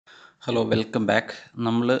Hello, welcome back.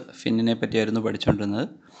 നമ്മൾ ഫിന്നിനെ പറ്റിയായിരുന്നു പഠിച്ചുകൊണ്ടിരുന്നത്.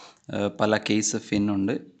 പല case fin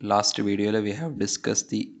ഉണ്ട്. ലാസ്റ്റ് വീഡിയോയിൽ we have discussed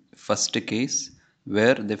the first case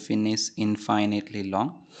where the fin is infinitely long.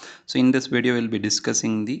 So in this video we'll be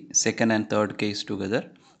discussing the second and third case together.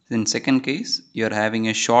 In second case you are having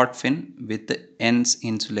a short fin with the ends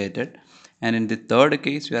insulated, and in the third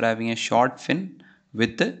case you are having a short fin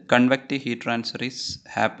with the convective heat transfer is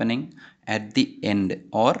happening at the end,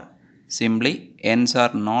 or simply ends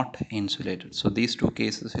are not insulated. So these two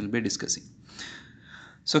cases we'll be discussing.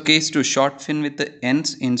 So case 2, short fin with the ends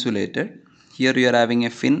insulated. Here you are having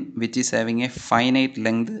a fin which is having a finite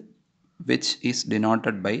length which is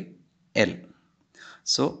denoted by L.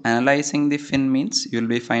 So analyzing the fin means you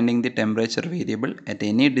will be finding the temperature variable at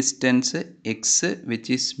any distance x which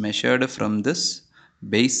is measured from this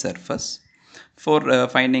base surface. For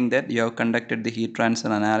finding that, you have conducted the heat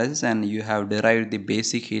transfer analysis and you have derived the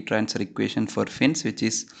basic heat transfer equation for fins, which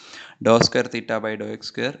is dou square theta by dou x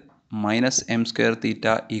square minus m square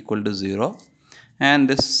theta equal to 0. And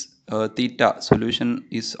this theta solution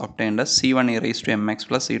is obtained as c1 e raised to mx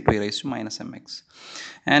plus c2 e raised to minus mx.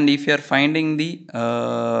 And if you are finding the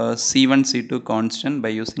c1 c2 constant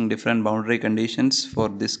by using different boundary conditions for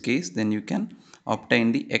this case, then you can obtain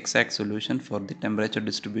the exact solution for the temperature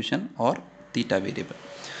distribution or theta variable.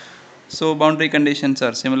 So boundary conditions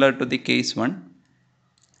are similar to the case 1.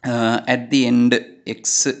 At the end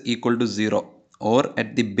x equal to 0 or at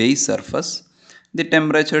the base surface, the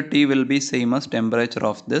temperature T will be same as temperature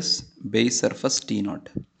of this base surface T0.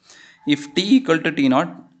 If T equal to T0,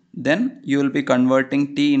 then you will be converting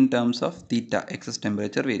T in terms of theta, excess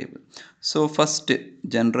temperature variable. So first,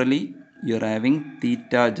 generally you are having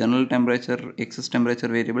theta, general temperature, excess temperature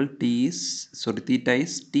variable theta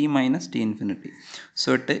is T minus T infinity. So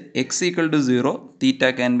at x equal to 0, theta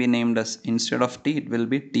can be named as, instead of T, it will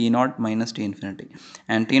be T0 minus T infinity.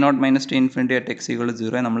 And T0 minus T infinity at x equal to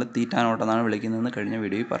 0, നമ്മൾ theta naught എന്നാണ് വിളിക്കുന്നതെന്ന് കഴിഞ്ഞ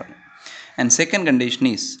വീഡിയോയിൽ പറഞ്ഞു. And second condition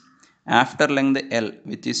is, after length L,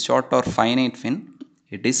 which is short or finite fin,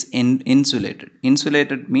 it is insulated.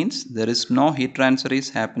 Insulated means there is no heat transfer is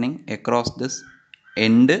happening across this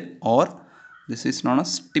end, or this is known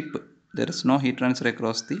as tip. There is no heat transfer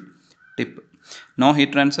across the tip. No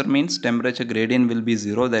heat transfer means temperature gradient will be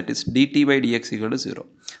 0, that is dt by dx equal to 0.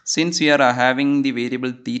 Since we are having the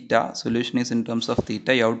variable theta, solution is in terms of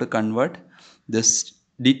theta, you have to convert this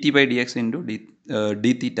dt by dx into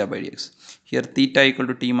d theta by dx. Here theta equal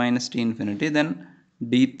to t minus t infinity, then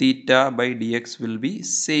d theta by dx will be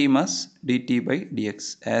same as dt by dx,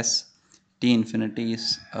 as t infinity is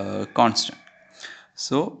constant.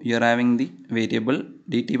 So you are having the variable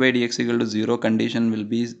dt by dx equal to 0 condition will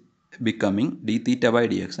be becoming d theta by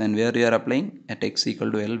dx, and where you are applying at x equal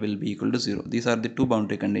to L will be equal to 0. These are the two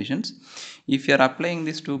boundary conditions. If you are applying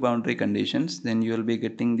these two boundary conditions, then you will be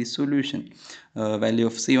getting the solution value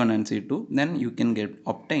of c1 and c2. Then you can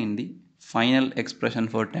obtain the final expression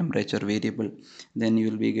for temperature variable. Then you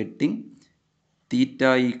will be getting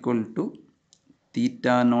theta equal to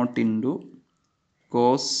theta naught into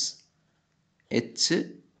cos h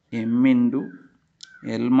m into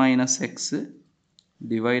L minus x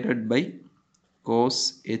divided by cos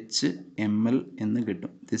h ml എന്ന്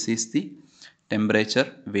കിട്ടും. This is the temperature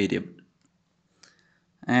variable.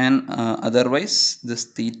 And otherwise this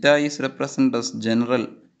theta is represented as general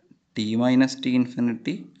t minus t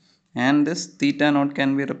infinity, and this theta naught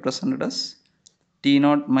can be represented as t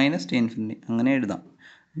naught minus t infinity. അങ്ങനെ എഴുതാം.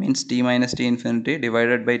 Means t minus t infinity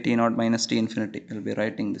divided by t naught minus t infinity. I will be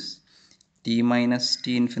writing this. T minus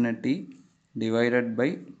t infinity divided by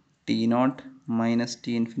t naught minus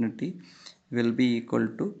t infinity will be equal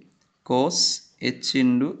to cos h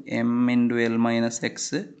into m into L minus x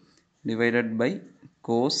divided by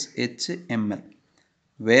cos h ml,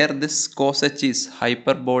 where this cos h is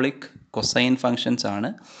hyperbolic cosine functions ആണ്.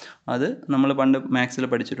 അത് നമ്മൾ പണ്ട് മാത്സിൽ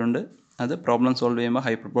പഠിച്ചിട്ടുണ്ട്. അത് problem solve ചെയ്യുമ്പോൾ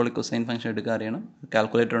hyperbolic cosine function എടുക്കാൻ അറിയണം.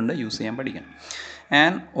 Calculator ഉണ്ട്, യൂസ് ചെയ്യാൻ പഠിക്കണം.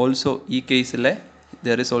 ആൻഡ് ഓൾസോ ഈ കേസിലെ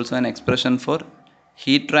there is also an expression for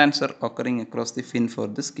heat transfer occurring across the fin for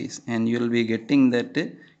this case, and you will be getting that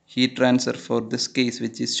heat transfer for this case,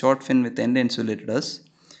 which is short fin with end insulated, as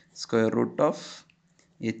square root of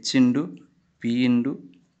h into p into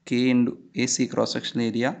k into AC cross sectional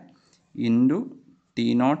area into t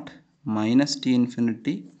naught minus t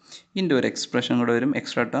infinity into an expression കൂടെ വരും,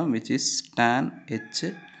 extra term, which is tan h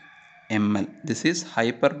ml. This is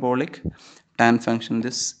hyperbolic tan function.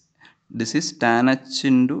 This is tan h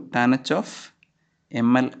into tan h of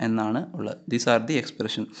ml എന്നാണ് ഉള്ളത്. These are the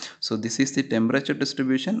expression. So this is the temperature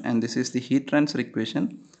distribution, and this is the heat transfer equation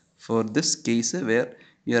for this case where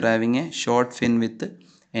you are having a short fin with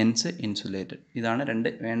hence insulated. ഇതാണ് രണ്ട്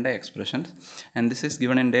വേണ്ട expressions, and this is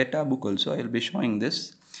given in data book also. I will be showing this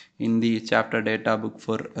in the chapter data book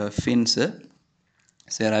for fins.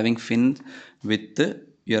 So you are having fin with,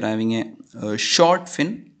 you are having a short fin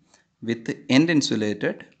with end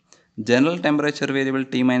insulated. General temperature variable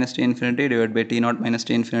T minus T infinity divided by T naught minus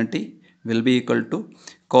T infinity will be equal to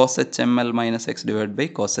cos HML minus X divided by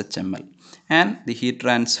cos HML. And the heat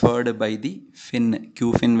transferred by the fin,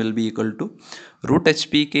 Q fin, will be equal to root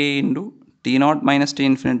HPK into T naught minus T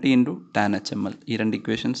infinity into tan HML. ഈ രണ്ട്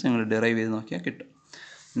equations നിങ്ങൾ derive ചെയ്ത് നോക്കിയാൽ കിട്ടും.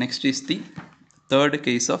 Next is the third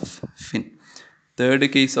case of fin. Third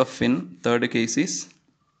case is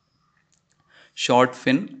short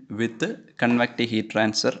fin with convective heat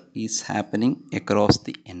transfer is happening across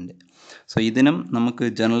the end. So ഇതിനും നമുക്ക്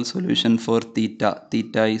general solution for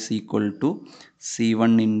theta is equal to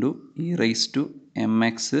C1 into e raised to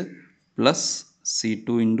mx plus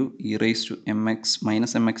C2 into e raised to mx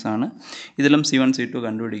minus mx ആണ്. ഇതിലും C1 C2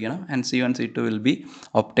 കണ്ടുപിടിക്കണം, and C1 C2 will be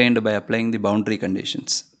obtained by applying the boundary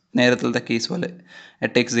conditions. നേരത്തെ case പോലെ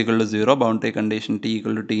at x equal to 0 boundary condition t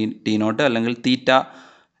equal to t naught അല്ലെങ്കിൽ theta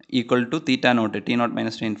equal to theta naught T naught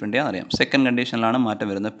minus T infinity ആണെന്നറിയാം. Second കണ്ടീഷനിലാണ് മാറ്റം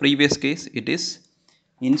വരുന്നത്. Previous case it is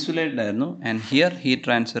insulated ആയിരുന്നു, and here heat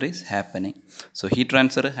transfer is happening. So heat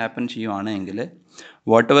transfer happen ചെയ്യുവാണെങ്കിൽ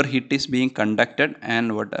what ever heat is being conducted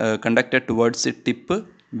and conducted towards the tip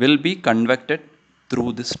will be കൺവെക്റ്റഡ് through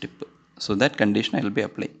this tip. So that condition I will be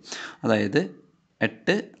apply. അതായത്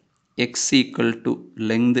at X equal to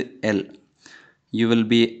length L, you will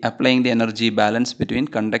be applying the energy balance between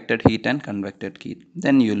conducted heat and convected heat.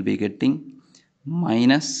 Then you will be getting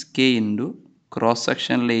minus K into cross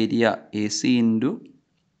sectional area AC into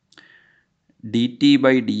dt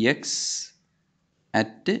by dx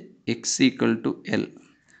at x equal to L.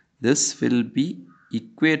 This will be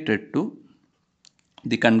equated to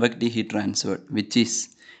the convective heat transfer, which is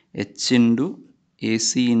H into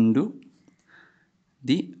AC into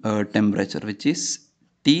the temperature, which is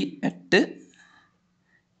T at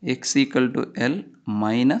x equal to L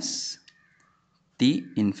minus T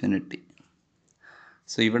infinity.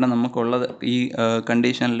 So ഇവിടെ നമുക്കുള്ളത് ഈ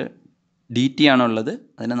കണ്ടീഷനിൽ D T ആണുള്ളത്,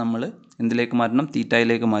 അതിനെ നമ്മൾ എന്തിലേക്ക് മാറ്റണം?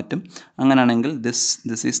 തീറ്റയിലേക്ക് മാറ്റും. അങ്ങനെയാണെങ്കിൽ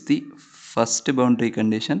this is the first boundary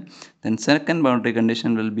condition. Then second boundary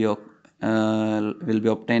condition will be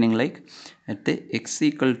obtaining like at X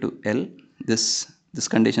equal to L, this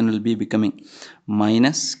condition will be becoming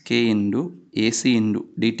minus k into AC into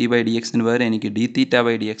dt by dx ന് പകരം എനിക്ക് d theta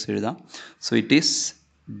by dx എഴുതാം. So it is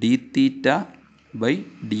d theta by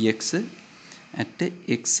dx at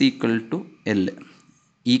x equal to L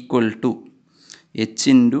equal to h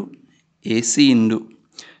into AC into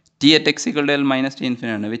t at x equal to L minus t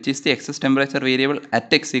infinity ആണ്, which is the excess temperature variable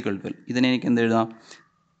at x equal to L. ഇതിനെ എനിക്ക് എന്ത് എഴുതാം?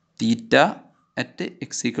 തീറ്റ at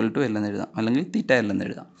X equal to L എന്ന് എഴുതാം, അല്ലെങ്കിൽ തീറ്റ L എന്ന്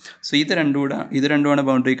എഴുതാം. സോ ഇത് രണ്ടുമാണ്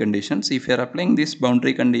boundary conditions. If you are applying these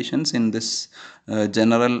boundary conditions in this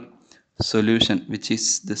general solution, which is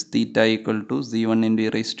this theta equal to z1 into e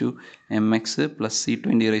raised to mx plus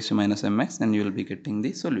c2 into e raised to minus mx, then you will be getting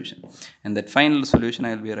the solution. And that final solution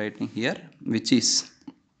I will be writing here, which is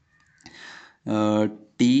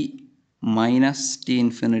t minus t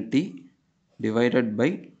infinity divided by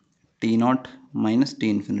t naught minus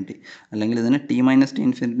t infinity. അല്ലെങ്കിൽ ഇതിന് t minus t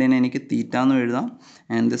infinity എനിക്ക് തീറ്റ എന്ന് എഴുതാം,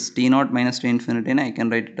 and this t naught minus t infinity I can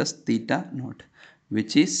write it as theta naught,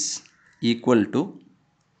 which is equal to,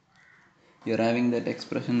 you are having that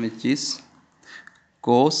expression which is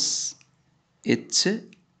cos h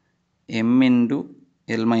m into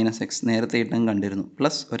L minus x, നേരത്തെ ഇട്ടും കണ്ടിരുന്നു,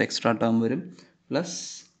 plus ഒരു extra term വരും, plus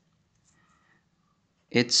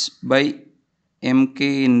h by mk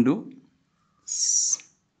into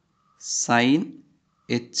sin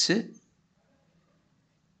h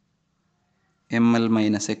ml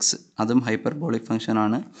minus x, അതും hyperbolic function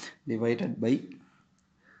ആണ്, divided by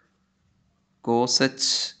cos h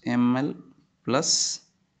ml plus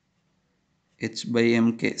h by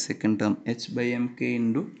mk, second term h by mk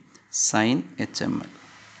into sin hml.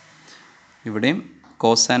 ഇവിടെയും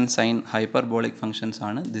cos and sin hyperbolic functions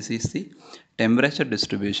ആണ്. This is the temperature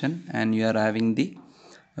distribution, and you are having the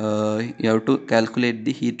you have to calculate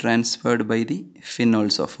the heat transferred by the fin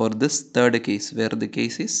also for this third case, where the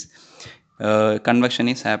case is convection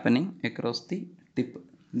is happening across the tip.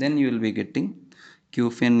 Then you will be getting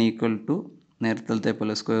q fin equal to നേരത്തെ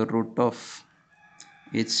പോലെ square root of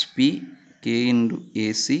H P K into A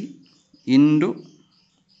C into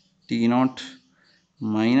T nought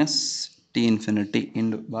minus to infinity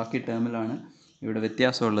into ബാക്കി ടേമിലാണ് ഇവിടെ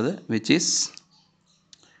വ്യത്യാസമുള്ളത്, which is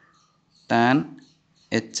tan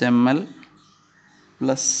H M L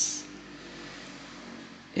plus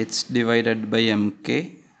H divided by M K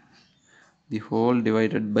the whole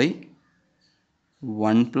divided by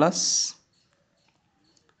 1 plus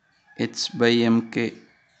h by mk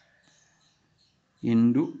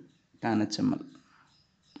into tan HML.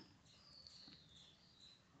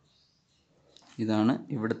 ഇതാണ്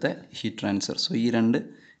ഇവിടുത്തെ heat transfer. So ഈ രണ്ട്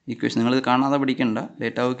equation നിങ്ങളിത് കാണാതെ പഠിക്കേണ്ട,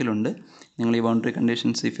 data ബുക്കിലുണ്ട്. നിങ്ങൾ ഈ boundary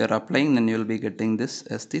conditions if you are applying then you will be getting this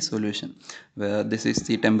as the solution, where this is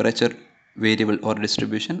the temperature variable or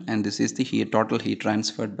distribution and this is the total heat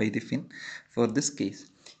transferred by the fin for this case.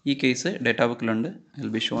 ഈ case data ബുക്കിലുണ്ട്. I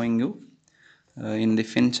will be showing you in the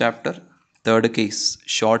fin chapter. Third case,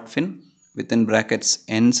 short fin within brackets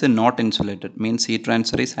ends not insulated, means heat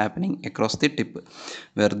transfer is happening across the tip,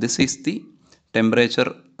 where this is the temperature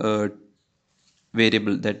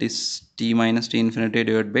variable, that is T minus T infinity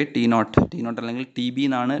divided by T naught അല്ലെങ്കിൽ TB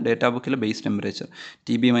എന്നാണ് data ബുക്കിലെ base temperature.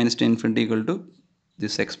 TB minus T infinity equal to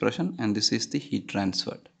this expression and this is the heat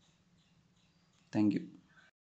transferred. Thank you.